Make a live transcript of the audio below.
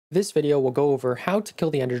This video will go over how to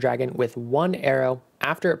kill the Ender Dragon with one arrow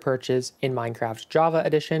after it perches in Minecraft Java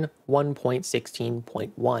Edition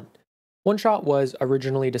 1.16.1. One shot was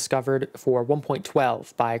originally discovered for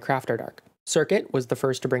 1.12 by CrafterDark. Curcuit was the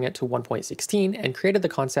first to bring it to 1.16 and created the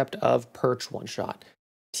concept of perch one shot.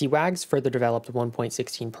 T-Wags further developed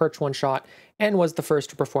 1.16 perch one shot and was the first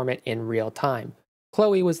to perform it in real time.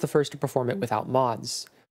 Chloe was the first to perform it without mods.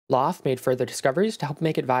 Loth made further discoveries to help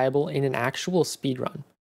make it viable in an actual speedrun.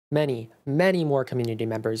 Many more community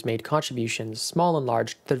members made contributions, small and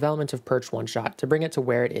large, to the development of Perch One Shot to bring it to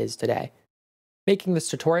where it is today. Making this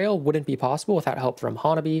tutorial wouldn't be possible without help from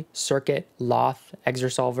Hanabi, Curcuit, Loth,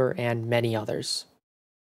 Exersolver, and many others.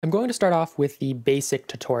 I'm going to start off with the basic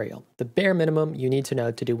tutorial, the bare minimum you need to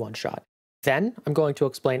know to do One Shot. Then, I'm going to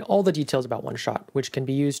explain all the details about One Shot, which can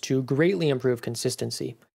be used to greatly improve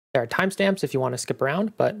consistency. There are timestamps if you want to skip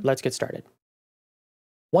around, but let's get started.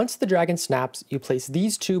 Once the dragon snaps, you place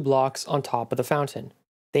these two blocks on top of the fountain.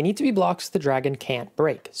 They need to be blocks the dragon can't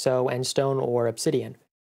break, so endstone or obsidian.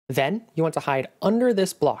 Then, you want to hide under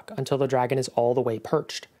this block until the dragon is all the way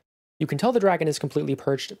perched. You can tell the dragon is completely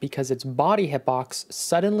perched because its body hitbox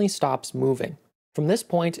suddenly stops moving. From this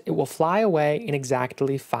point, it will fly away in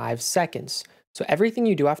exactly 5 seconds, so everything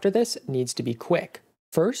you do after this needs to be quick.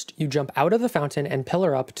 First, you jump out of the fountain and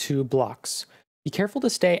pillar up 2 blocks. Be careful to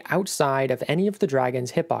stay outside of any of the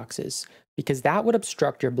dragon's hitboxes, because that would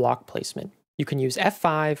obstruct your block placement. You can use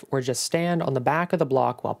F5 or just stand on the back of the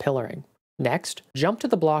block while pillaring. Next, jump to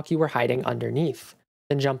the block you were hiding underneath.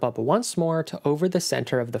 Then jump up once more to over the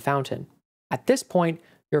center of the fountain. At this point,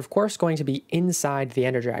 you're of course going to be inside the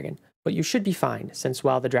Ender Dragon, but you should be fine, since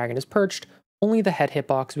while the dragon is perched, only the head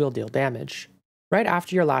hitbox will deal damage. Right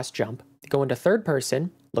after your last jump, go into third person,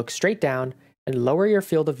 look straight down, and lower your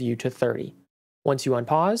field of view to 30. Once you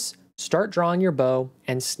unpause, start drawing your bow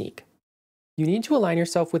and sneak. You need to align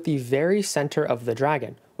yourself with the very center of the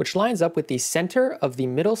dragon, which lines up with the center of the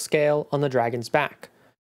middle scale on the dragon's back.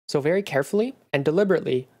 So very carefully and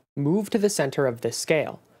deliberately move to the center of this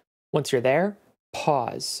scale. Once you're there,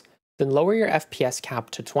 pause, then lower your FPS cap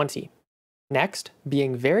to 20. Next,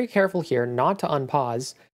 being very careful here not to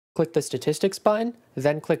unpause, click the statistics button,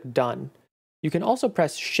 then click done. You can also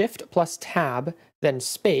press Shift plus Tab, then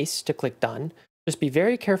space to click done. Just be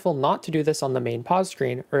very careful not to do this on the main pause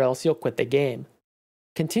screen or else you'll quit the game.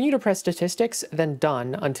 Continue to press statistics, then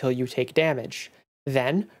done until you take damage.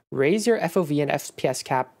 Then, raise your FOV and FPS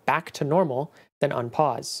cap back to normal, then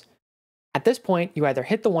unpause. At this point, you either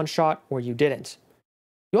hit the one shot or you didn't.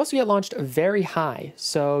 You also get launched very high,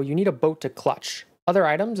 so you need a boat to clutch. Other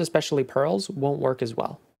items, especially pearls, won't work as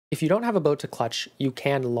well. If you don't have a boat to clutch, you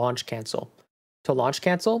can launch cancel. To launch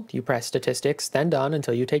cancel, you press statistics, then done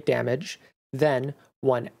until you take damage. Then,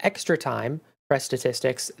 one extra time, press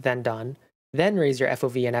statistics, then done. Then raise your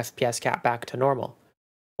FOV and FPS cap back to normal.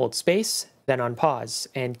 Hold space, then unpause,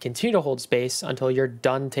 and continue to hold space until you're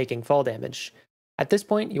done taking fall damage. At this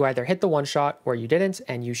point, you either hit the one shot or you didn't,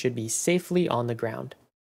 and you should be safely on the ground.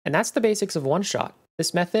 And that's the basics of one shot.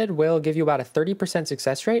 This method will give you about a 30%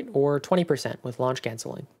 success rate or 20% with launch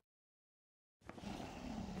canceling.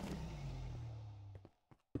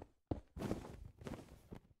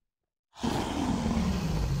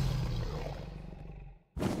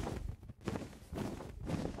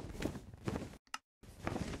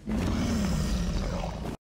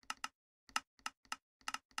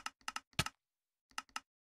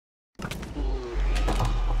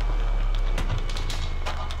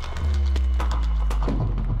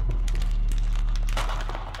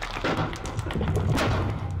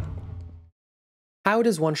 How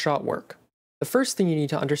does one shot work? The first thing you need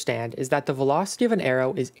to understand is that the velocity of an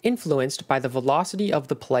arrow is influenced by the velocity of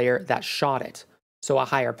the player that shot it. So a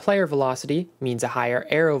higher player velocity means a higher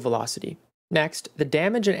arrow velocity. Next, the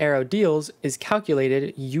damage an arrow deals is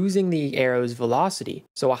calculated using the arrow's velocity.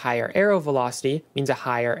 So a higher arrow velocity means a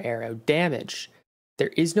higher arrow damage.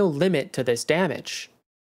 There is no limit to this damage.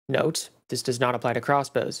 Note, this does not apply to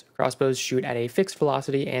crossbows. Crossbows shoot at a fixed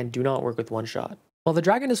velocity and do not work with one shot. While the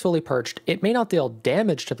dragon is fully perched, it may not deal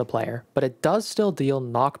damage to the player, but it does still deal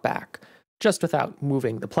knockback, just without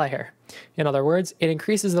moving the player. In other words, it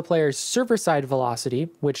increases the player's server-side velocity,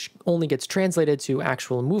 which only gets translated to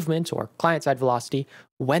actual movement or client-side velocity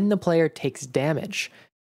when the player takes damage.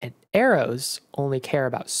 And arrows only care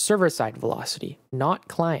about server-side velocity, not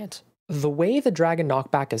client. The way the dragon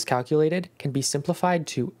knockback is calculated can be simplified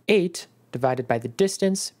to 8 divided by the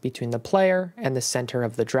distance between the player and the center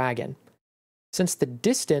of the dragon. Since the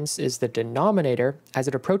distance is the denominator, as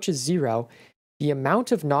it approaches 0, the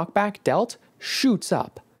amount of knockback dealt shoots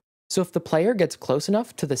up. So if the player gets close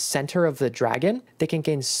enough to the center of the dragon, they can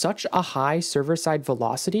gain such a high server-side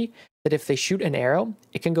velocity that if they shoot an arrow,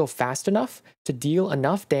 it can go fast enough to deal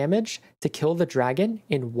enough damage to kill the dragon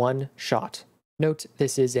in one shot. Note,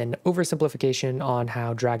 this is an oversimplification on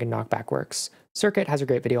how dragon knockback works. Curcuit has a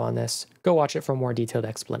great video on this. Go watch it for a more detailed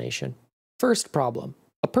explanation. First problem.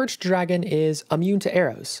 A perched dragon is immune to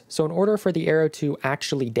arrows, so in order for the arrow to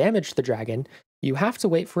actually damage the dragon, you have to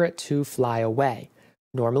wait for it to fly away.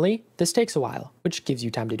 Normally, this takes a while, which gives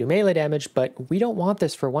you time to do melee damage, but we don't want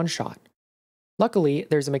this for one shot. Luckily,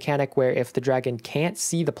 there's a mechanic where if the dragon can't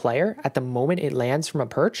see the player at the moment it lands from a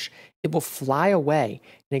perch, it will fly away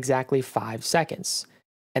in exactly 5 seconds.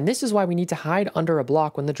 And this is why we need to hide under a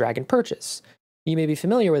block when the dragon perches. You may be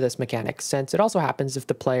familiar with this mechanic, since it also happens if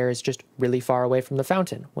the player is just really far away from the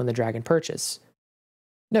fountain when the dragon perches.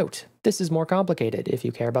 Note, this is more complicated if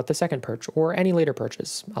you care about the second perch or any later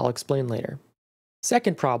perches. I'll explain later.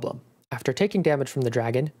 Second problem. After taking damage from the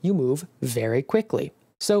dragon, you move very quickly.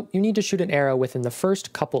 So you need to shoot an arrow within the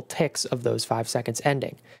first couple ticks of those 5 seconds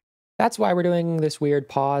ending. That's why we're doing this weird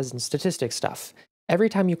pause and statistics stuff. Every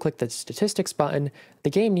time you click the statistics button,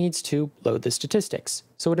 the game needs to load the statistics.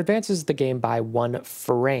 So it advances the game by 1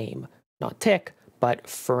 frame. Not tick, but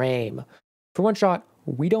frame. For one shot,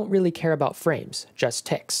 we don't really care about frames, just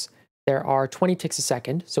ticks. There are 20 ticks a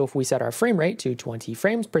second, so if we set our frame rate to 20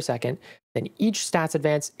 frames per second, then each stats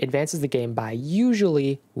advance advances the game by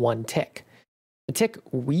usually 1 tick. The tick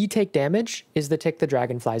we take damage is the tick the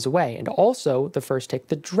dragon flies away, and also the first tick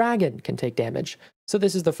the dragon can take damage, so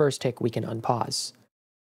this is the first tick we can unpause.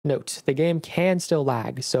 Note, the game can still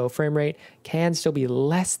lag, so frame rate can still be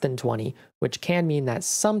less than 20, which can mean that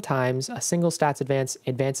sometimes a single stats advance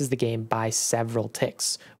advances the game by several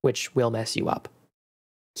ticks, which will mess you up.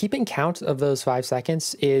 Keeping count of those 5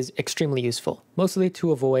 seconds is extremely useful, mostly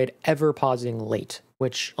to avoid ever pausing late,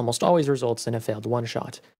 which almost always results in a failed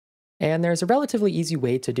one-shot. And there's a relatively easy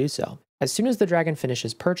way to do so. As soon as the dragon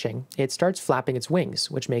finishes perching, it starts flapping its wings,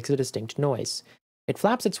 which makes a distinct noise. It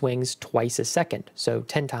flaps its wings twice a second, so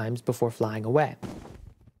 10 times before flying away.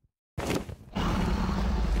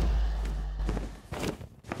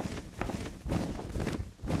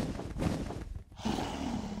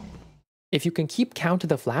 If you can keep count of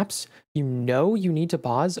the flaps, you know you need to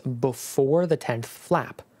pause before the 10th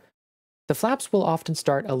flap. The flaps will often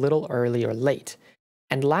start a little early or late,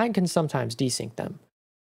 and lag can sometimes desync them.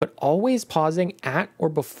 But always pausing at or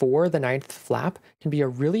before the 9th flap can be a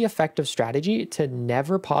really effective strategy to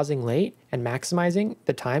never pausing late and maximizing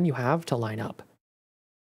the time you have to line up.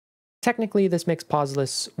 Technically, this makes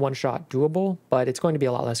pauseless one-shot doable, but it's going to be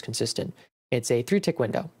a lot less consistent. It's a 3-tick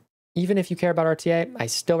window. Even if you care about RTA, I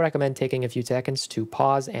still recommend taking a few seconds to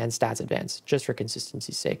pause and stats advance, just for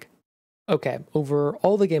consistency's sake. Okay, over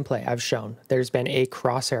all the gameplay I've shown, there's been a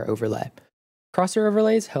crosshair overlay. Crosshair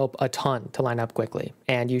overlays help a ton to line up quickly,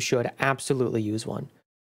 and you should absolutely use one.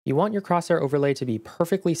 You want your crosshair overlay to be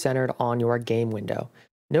perfectly centered on your game window.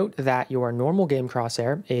 Note that your normal game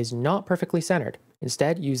crosshair is not perfectly centered.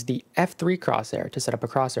 Instead, use the F3 crosshair to set up a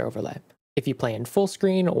crosshair overlay. If you play in full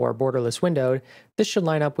screen or borderless windowed, this should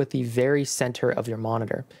line up with the very center of your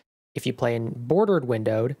monitor. If you play in bordered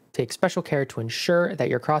windowed, take special care to ensure that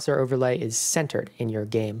your crosshair overlay is centered in your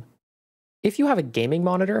game. If you have a gaming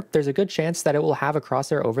monitor, there's a good chance that it will have a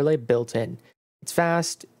crosshair overlay built in. It's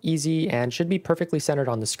fast, easy, and should be perfectly centered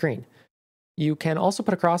on the screen. You can also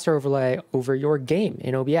put a crosshair overlay over your game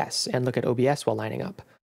in OBS and look at OBS while lining up.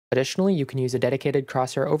 Additionally, you can use a dedicated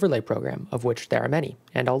crosshair overlay program, of which there are many,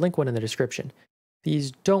 and I'll link one in the description.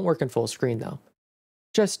 These don't work in full screen though.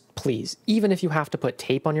 Just please, even if you have to put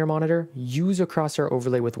tape on your monitor, use a crosshair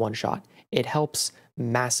overlay with one-shot. It helps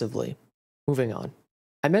massively. Moving on.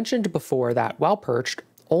 I mentioned before that while perched,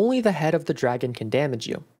 only the head of the dragon can damage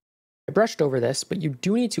you. I brushed over this, but you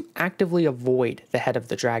do need to actively avoid the head of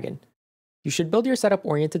the dragon. You should build your setup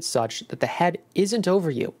oriented such that the head isn't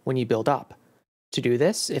over you when you build up. To do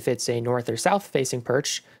this, if it's a north or south facing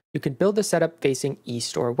perch, you can build the setup facing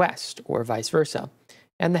east or west, or vice versa,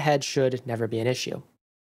 and the head should never be an issue.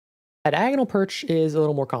 A diagonal perch is a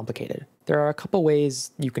little more complicated. There are a couple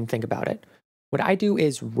ways you can think about it. What I do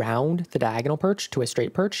is round the diagonal perch to a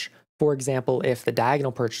straight perch. For example, if the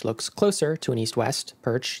diagonal perch looks closer to an east-west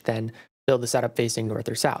perch, then build the setup facing north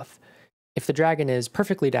or south. If the dragon is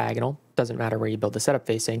perfectly diagonal, doesn't matter where you build the setup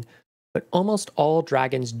facing, but almost all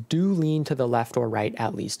dragons do lean to the left or right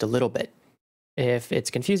at least a little bit. If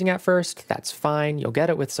it's confusing at first, that's fine, you'll get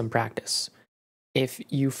it with some practice. If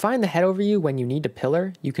you find the head over you when you need to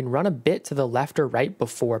pillar, you can run a bit to the left or right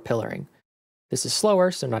before pillaring. This is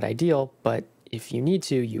slower, so not ideal, but if you need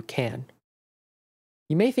to, you can.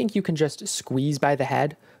 You may think you can just squeeze by the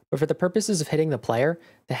head, but for the purposes of hitting the player,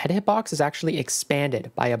 the head hitbox is actually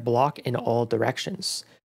expanded by a block in all directions.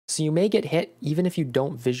 So you may get hit even if you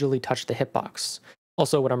don't visually touch the hitbox.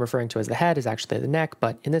 Also, what I'm referring to as the head is actually the neck,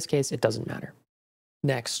 but in this case, it doesn't matter.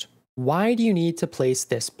 Next, why do you need to place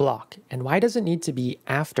this block, and why does it need to be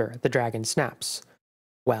after the dragon snaps?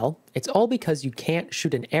 Well, it's all because you can't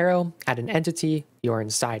shoot an arrow at an entity you're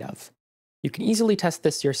inside of. You can easily test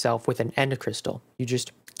this yourself with an end crystal. You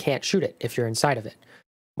just can't shoot it if you're inside of it.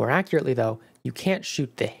 More accurately though, you can't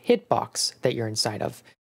shoot the hitbox that you're inside of.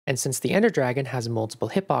 And since the Ender Dragon has multiple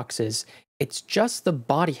hitboxes, it's just the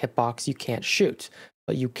body hitbox you can't shoot,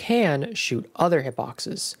 but you can shoot other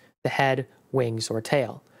hitboxes, the head, wings, or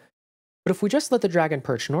tail. But if we just let the dragon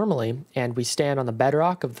perch normally, and we stand on the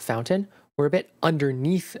bedrock of the fountain, we're a bit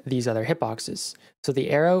underneath these other hitboxes, so the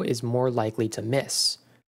arrow is more likely to miss.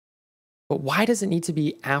 But why does it need to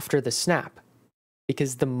be after the snap?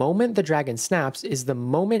 Because the moment the dragon snaps is the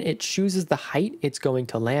moment it chooses the height it's going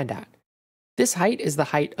to land at. This height is the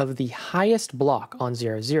height of the highest block on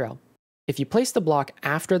 0-0. If you place the block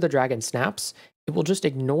after the dragon snaps, it will just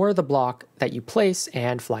ignore the block that you place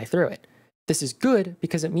and fly through it. This is good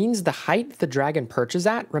because it means the height the dragon perches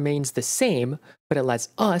at remains the same, but it lets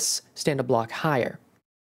us stand a block higher.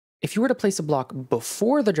 If you were to place a block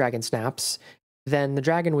before the dragon snaps, then the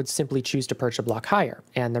dragon would simply choose to perch a block higher,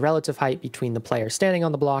 and the relative height between the player standing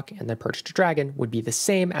on the block and the perched dragon would be the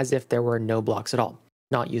same as if there were no blocks at all.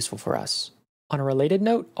 Not useful for us. On a related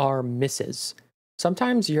note are misses.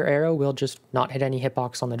 Sometimes your arrow will just not hit any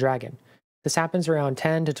hitbox on the dragon. This happens around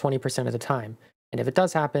 10 to 20% of the time, and if it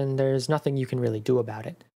does happen, there's nothing you can really do about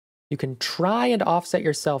it. You can try and offset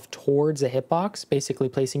yourself towards a hitbox, basically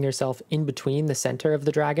placing yourself in between the center of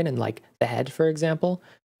the dragon and like the head, for example,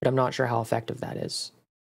 but I'm not sure how effective that is.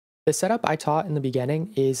 The setup I taught in the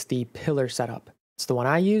beginning is the pillar setup. It's the one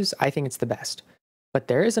I use, I think it's the best. But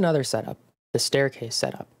there is another setup, the staircase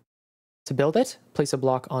setup. To build it, place a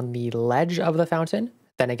block on the ledge of the fountain,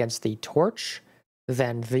 then against the torch,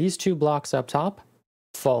 then these two blocks up top,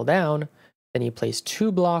 fall down, then you place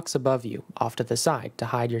 2 blocks above you off to the side to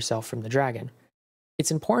hide yourself from the dragon.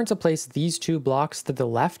 It's important to place these 2 blocks to the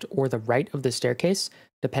left or the right of the staircase,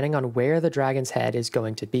 depending on where the dragon's head is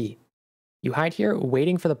going to be. You hide here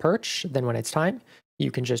waiting for the perch, then when it's time,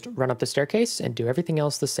 you can just run up the staircase and do everything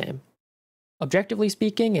else the same. Objectively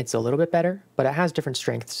speaking, it's a little bit better, but it has different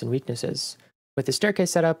strengths and weaknesses. With the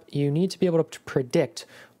staircase setup, you need to be able to predict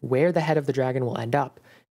where the head of the dragon will end up,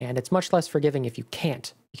 and it's much less forgiving if you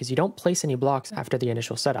can't, because you don't place any blocks after the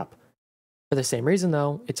initial setup. For the same reason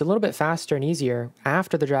though, it's a little bit faster and easier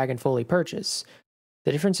after the dragon fully perches.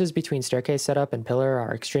 The differences between staircase setup and pillar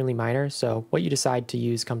are extremely minor, so what you decide to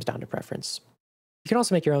use comes down to preference. You can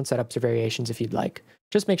also make your own setups or variations if you'd like.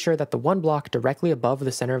 Just make sure that the one block directly above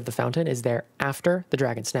the center of the fountain is there after the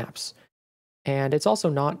dragon snaps. And it's also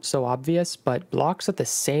not so obvious, but blocks at the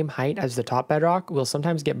same height as the top bedrock will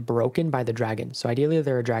sometimes get broken by the dragon, so ideally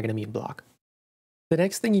they're a dragon immune block. The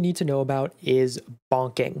next thing you need to know about is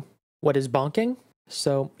bonking. What is bonking?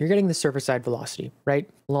 So you're getting the server side velocity, right?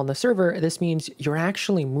 Well, on the server, this means you're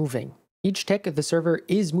actually moving. Each tick of the server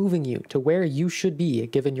is moving you to where you should be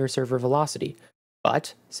given your server velocity.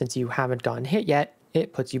 But since you haven't gotten hit yet,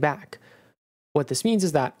 it puts you back. What this means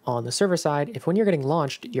is that on the server side, if when you're getting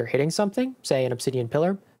launched, you're hitting something, say an obsidian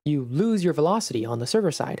pillar, you lose your velocity on the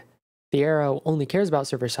server side. The arrow only cares about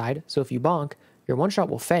server side, so if you bonk, your one-shot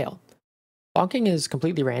will fail. Bonking is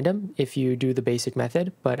completely random if you do the basic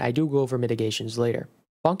method, but I do go over mitigations later.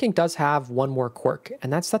 Bonking does have one more quirk,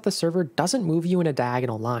 and that's that the server doesn't move you in a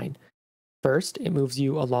diagonal line. First, it moves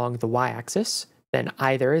you along the y-axis, then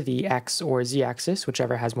either the x or z-axis,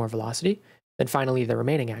 whichever has more velocity, then finally the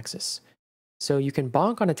remaining axis. So you can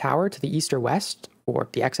bonk on a tower to the east or west, or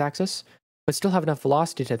the x-axis, but still have enough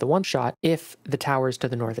velocity to the one-shot if the towers to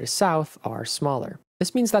the north or south are smaller.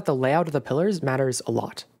 This means that the layout of the pillars matters a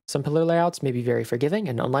lot. Some pillar layouts may be very forgiving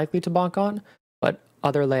and unlikely to bonk on, but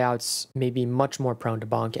other layouts may be much more prone to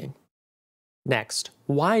bonking. Next,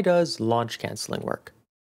 why does launch canceling work?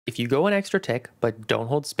 If you go an extra tick but don't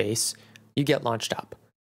hold space, you get launched up.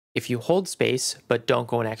 If you hold space but don't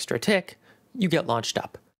go an extra tick, you get launched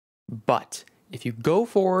up. But if you go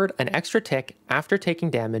forward an extra tick after taking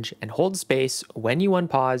damage and hold space when you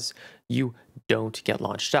unpause, you don't get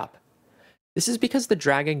launched up. This is because the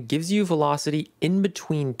dragon gives you velocity in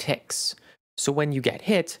between ticks. So when you get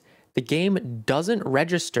hit, the game doesn't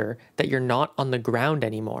register that you're not on the ground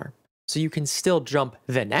anymore. So you can still jump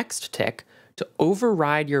the next tick to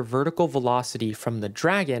override your vertical velocity from the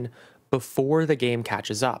dragon before the game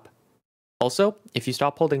catches up. Also, if you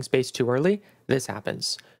stop holding space too early, this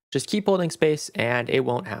happens. Just keep holding space and it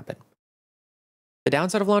won't happen. The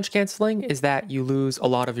downside of launch canceling is that you lose a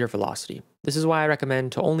lot of your velocity. This is why I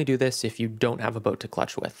recommend to only do this if you don't have a boat to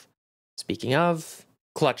clutch with. Speaking of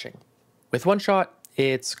clutching, with one shot,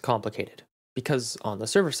 it's complicated because on the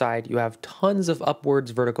server side, you have tons of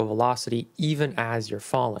upwards vertical velocity even as you're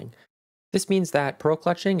falling. This means that pearl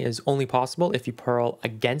clutching is only possible if you pearl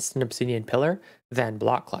against an obsidian pillar, then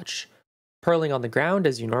block clutch. Pearling on the ground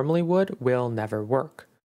as you normally would will never work.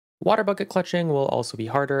 Water bucket clutching will also be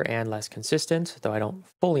harder and less consistent, though I don't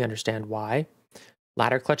fully understand why.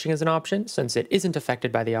 Ladder clutching is an option since it isn't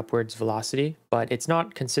affected by the upwards velocity, but it's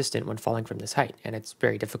not consistent when falling from this height, and it's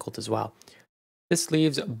very difficult as well. This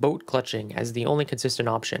leaves boat clutching as the only consistent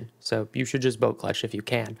option, so you should just boat clutch if you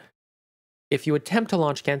can. If you attempt to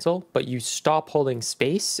launch cancel, but you stop holding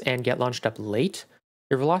space and get launched up late,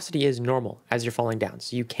 your velocity is normal as you're falling down,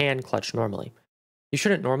 so you can clutch normally. You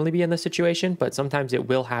shouldn't normally be in this situation, but sometimes it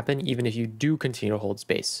will happen even if you do continue to hold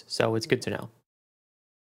space, so it's good to know.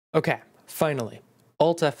 Okay, finally,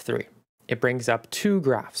 Alt F3. It brings up two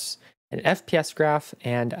graphs, an FPS graph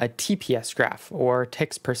and a TPS graph, or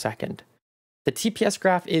ticks per second. The TPS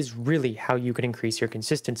graph is really how you can increase your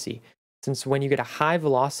consistency, since when you get a high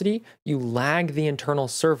velocity, you lag the internal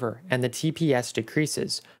server and the TPS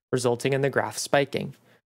decreases, resulting in the graph spiking.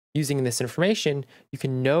 Using this information, you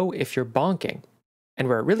can know if you're bonking. And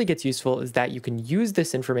where it really gets useful is that you can use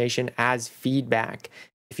this information as feedback.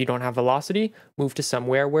 If you don't have velocity, move to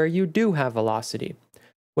somewhere where you do have velocity.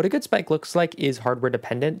 What a good spike looks like is hardware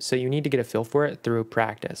dependent, so you need to get a feel for it through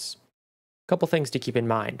practice. A couple things to keep in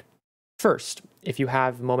mind. First, if you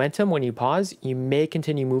have momentum when you pause, you may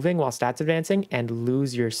continue moving while stats advancing and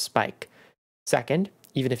lose your spike. Second,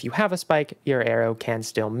 even if you have a spike, your arrow can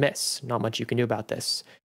still miss. Not much you can do about this.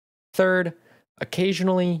 Third,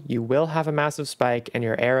 occasionally you will have a massive spike and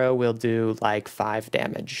your arrow will do like 5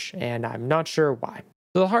 damage, and I'm not sure why.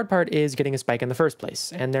 So the hard part is getting a spike in the first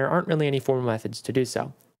place, and there aren't really any formal methods to do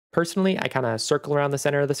so. Personally, I kind of circle around the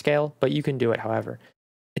center of the scale, but you can do it however.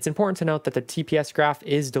 It's important to note that the TPS graph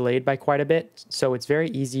is delayed by quite a bit, so it's very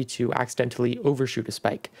easy to accidentally overshoot a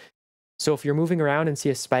spike. So if you're moving around and see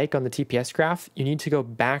a spike on the TPS graph, you need to go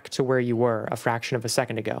back to where you were a fraction of a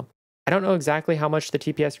second ago. I don't know exactly how much the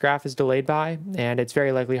TPS graph is delayed by, and it's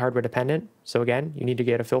very likely hardware dependent, so again, you need to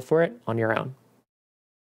get a feel for it on your own.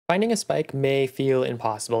 Finding a spike may feel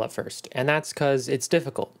impossible at first, and that's because it's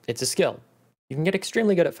difficult. It's a skill. You can get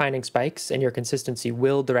extremely good at finding spikes, and your consistency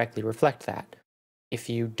will directly reflect that. If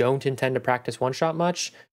you don't intend to practice one-shot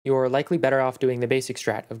much, you're likely better off doing the basic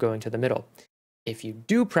strat of going to the middle. If you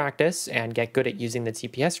do practice and get good at using the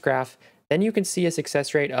TPS graph, then you can see a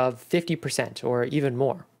success rate of 50% or even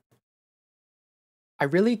more. I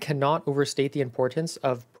really cannot overstate the importance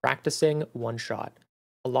of practicing one shot.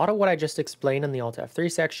 A lot of what I just explained in the Alt F3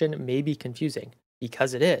 section may be confusing,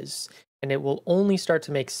 because it is, and it will only start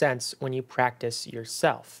to make sense when you practice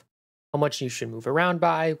yourself. How much you should move around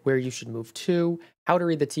by, where you should move to, how to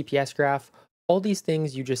read the TPS graph, all these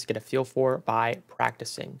things you just get a feel for by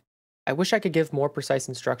practicing. I wish I could give more precise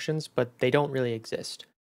instructions, but they don't really exist.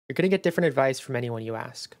 You're going to get different advice from anyone you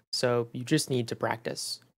ask, so you just need to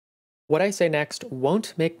practice. What I say next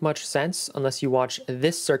won't make much sense unless you watch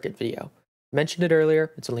this circuit video. I mentioned it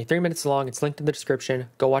earlier, it's only 3 minutes long, it's linked in the description,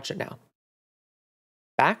 go watch it now.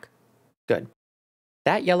 Back? Good.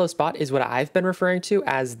 That yellow spot is what I've been referring to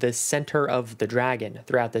as the center of the dragon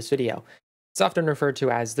throughout this video. It's often referred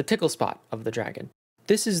to as the tickle spot of the dragon.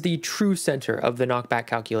 This is the true center of the knockback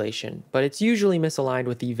calculation, but it's usually misaligned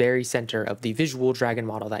with the very center of the visual dragon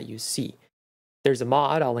model that you see. There's a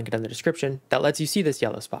mod, I'll link it in the description, that lets you see this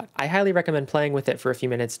yellow spot. I highly recommend playing with it for a few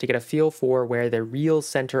minutes to get a feel for where the real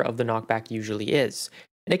center of the knockback usually is,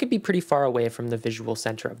 and it can be pretty far away from the visual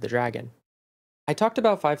center of the dragon. I talked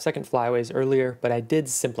about 5-second flyaways earlier, but I did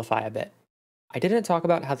simplify a bit. I didn't talk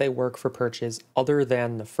about how they work for perches other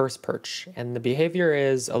than the first perch, and the behavior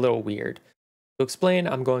is a little weird. To explain,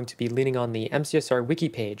 I'm going to be leaning on the MCSR wiki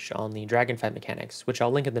page on the dragonfight mechanics, which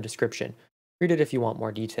I'll link in the description. Read it if you want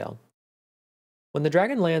more detail. When the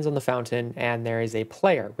dragon lands on the fountain and there is a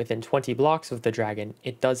player within 20 blocks of the dragon,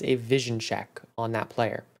 it does a vision check on that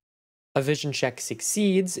player. A vision check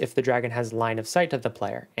succeeds if the dragon has line of sight of the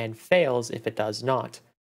player, and fails if it does not.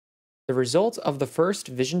 The result of the first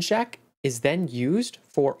vision check is then used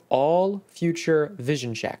for all future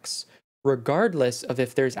vision checks, regardless of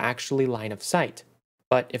if there's actually line of sight.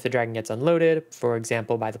 But if the dragon gets unloaded, for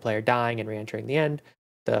example by the player dying and re-entering the end,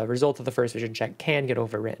 the result of the first vision check can get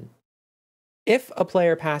overwritten. If a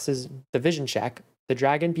player passes the vision check, the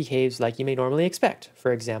dragon behaves like you may normally expect,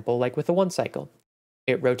 for example like with a 1 cycle.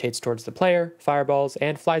 It rotates towards the player, fireballs,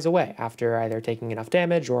 and flies away after either taking enough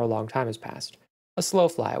damage or a long time has passed. A slow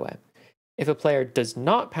flyaway. If a player does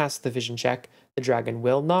not pass the vision check, the dragon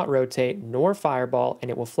will not rotate nor fireball, and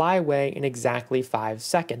it will fly away in exactly 5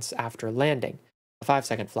 seconds after landing. A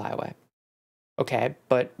 5-second flyaway. Okay,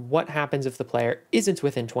 but what happens if the player isn't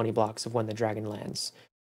within 20 blocks of when the dragon lands?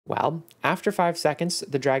 Well, after 5 seconds,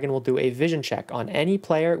 the dragon will do a vision check on any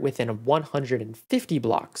player within 150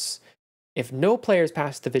 blocks. If no players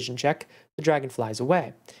pass the vision check, the dragon flies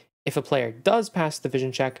away. If a player does pass the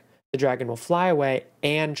vision check, the dragon will fly away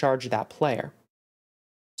and charge that player.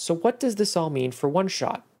 So what does this all mean for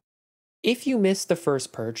one-shot? If you miss the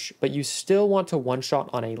first perch, but you still want to one-shot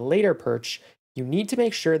on a later perch, you need to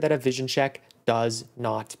make sure that a vision check does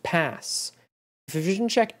not pass. If a vision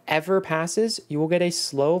check ever passes, you will get a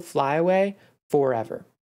slow flyaway forever.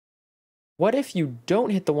 What if you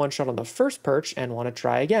don't hit the one-shot on the first perch and want to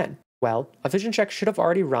try again? Well, a vision check should have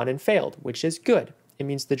already run and failed, which is good. It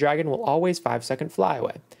means the dragon will always 5-second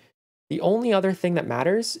flyaway. The only other thing that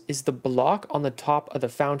matters is the block on the top of the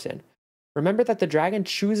fountain. Remember that the dragon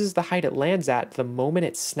chooses the height it lands at the moment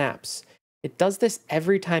it snaps. It does this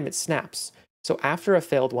every time it snaps. So after a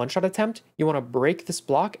failed one-shot attempt, you want to break this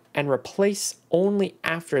block and replace only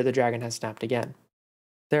after the dragon has snapped again.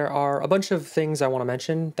 There are a bunch of things I want to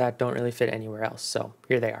mention that don't really fit anywhere else, so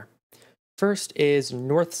here they are. First is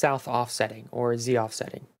north-south offsetting, or Z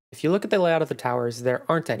offsetting. If you look at the layout of the towers, there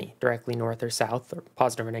aren't any directly north or south, or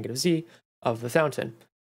positive or negative Z, of the fountain.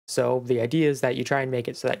 So the idea is that you try and make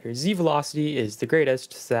it so that your Z velocity is the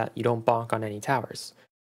greatest so that you don't bonk on any towers.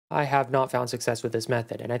 I have not found success with this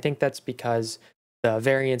method, and I think that's because the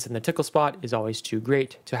variance in the tickle spot is always too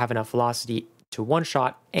great to have enough velocity to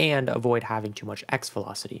one-shot and avoid having too much X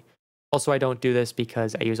velocity. Also, I don't do this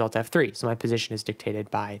because I use Alt F3, so my position is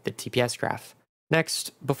dictated by the TPS graph.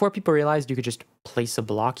 Next, before people realized you could just place a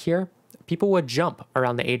block here, people would jump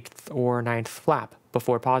around the 8th or 9th flap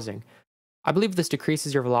before pausing. I believe this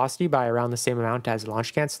decreases your velocity by around the same amount as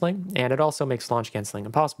launch canceling, and it also makes launch canceling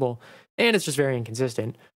impossible, and it's just very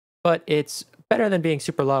inconsistent. But it's better than being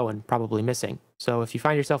super low and probably missing. So if you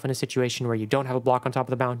find yourself in a situation where you don't have a block on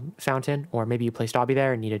top of the fountain, or maybe you placed Obby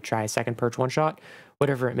there and need to try a second perch one shot,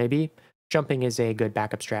 whatever it may be, jumping is a good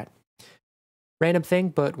backup strat. Random thing,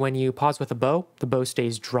 but when you pause with a bow, the bow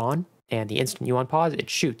stays drawn, and the instant you unpause, it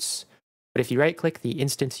shoots. But if you right-click the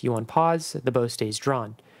instant you unpause, the bow stays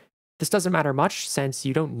drawn. This doesn't matter much since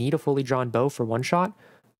you don't need a fully drawn bow for one shot,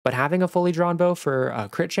 but having a fully drawn bow for a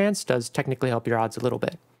crit chance does technically help your odds a little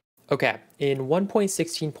bit. Okay, in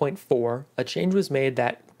 1.16.4, a change was made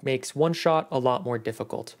that makes one shot a lot more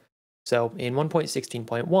difficult. So in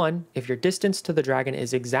 1.16.1, if your distance to the dragon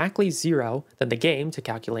is exactly 0, then the game, to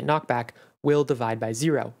calculate knockback, will divide by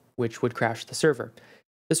 0, which would crash the server.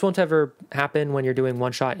 This won't ever happen when you're doing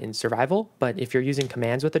one shot in survival, but if you're using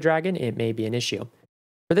commands with the dragon, it may be an issue.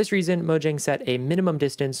 For this reason, Mojang set a minimum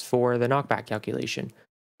distance for the knockback calculation,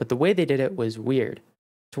 but the way they did it was weird.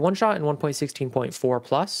 To one shot in 1.16.4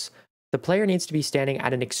 plus, the player needs to be standing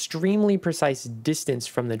at an extremely precise distance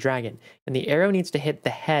from the dragon, and the arrow needs to hit the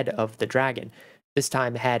head of the dragon. This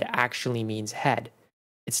time, head actually means head.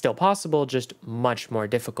 It's still possible, just much more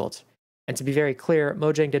difficult. And to be very clear,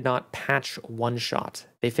 Mojang did not patch one shot.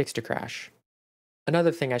 They fixed a crash.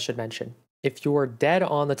 Another thing I should mention, if you're dead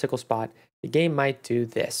on the tickle spot, the game might do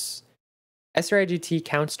this. SRIGT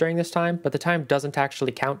counts during this time, but the time doesn't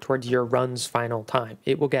actually count towards your run's final time.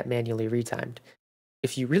 It will get manually retimed.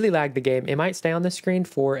 If you really lag the game, it might stay on the screen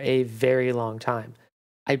for a very long time.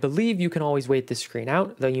 I believe you can always wait this screen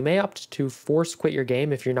out, though you may opt to force quit your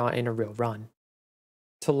game if you're not in a real run.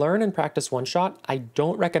 To learn and practice one-shot, I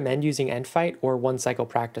don't recommend using Endfight or one-cycle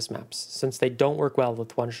practice maps, since they don't work well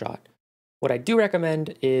with one-shot. What I do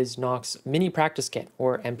recommend is Nox's Mini Practice Kit,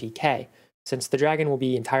 or MPK, since the dragon will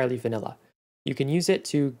be entirely vanilla. You can use it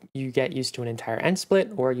to get used to an entire end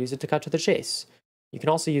split, or use it to cut to the chase. You can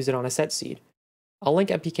also use it on a set seed. I'll link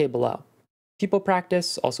MPK below. People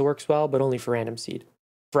Practice also works well, but only for random seed.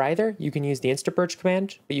 For either, you can use the Instaperch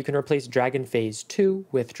command, but you can replace Dragon Phase 2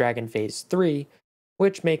 with Dragon Phase 3,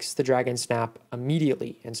 which makes the dragon snap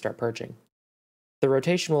immediately and start perching. The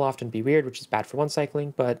rotation will often be weird, which is bad for one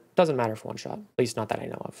cycling, but doesn't matter for one shot, at least not that I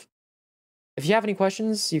know of. If you have any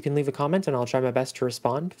questions, you can leave a comment and I'll try my best to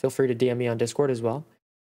respond. Feel free to DM me on Discord as well.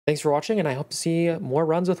 Thanks for watching, and I hope to see more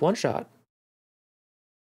runs with one shot.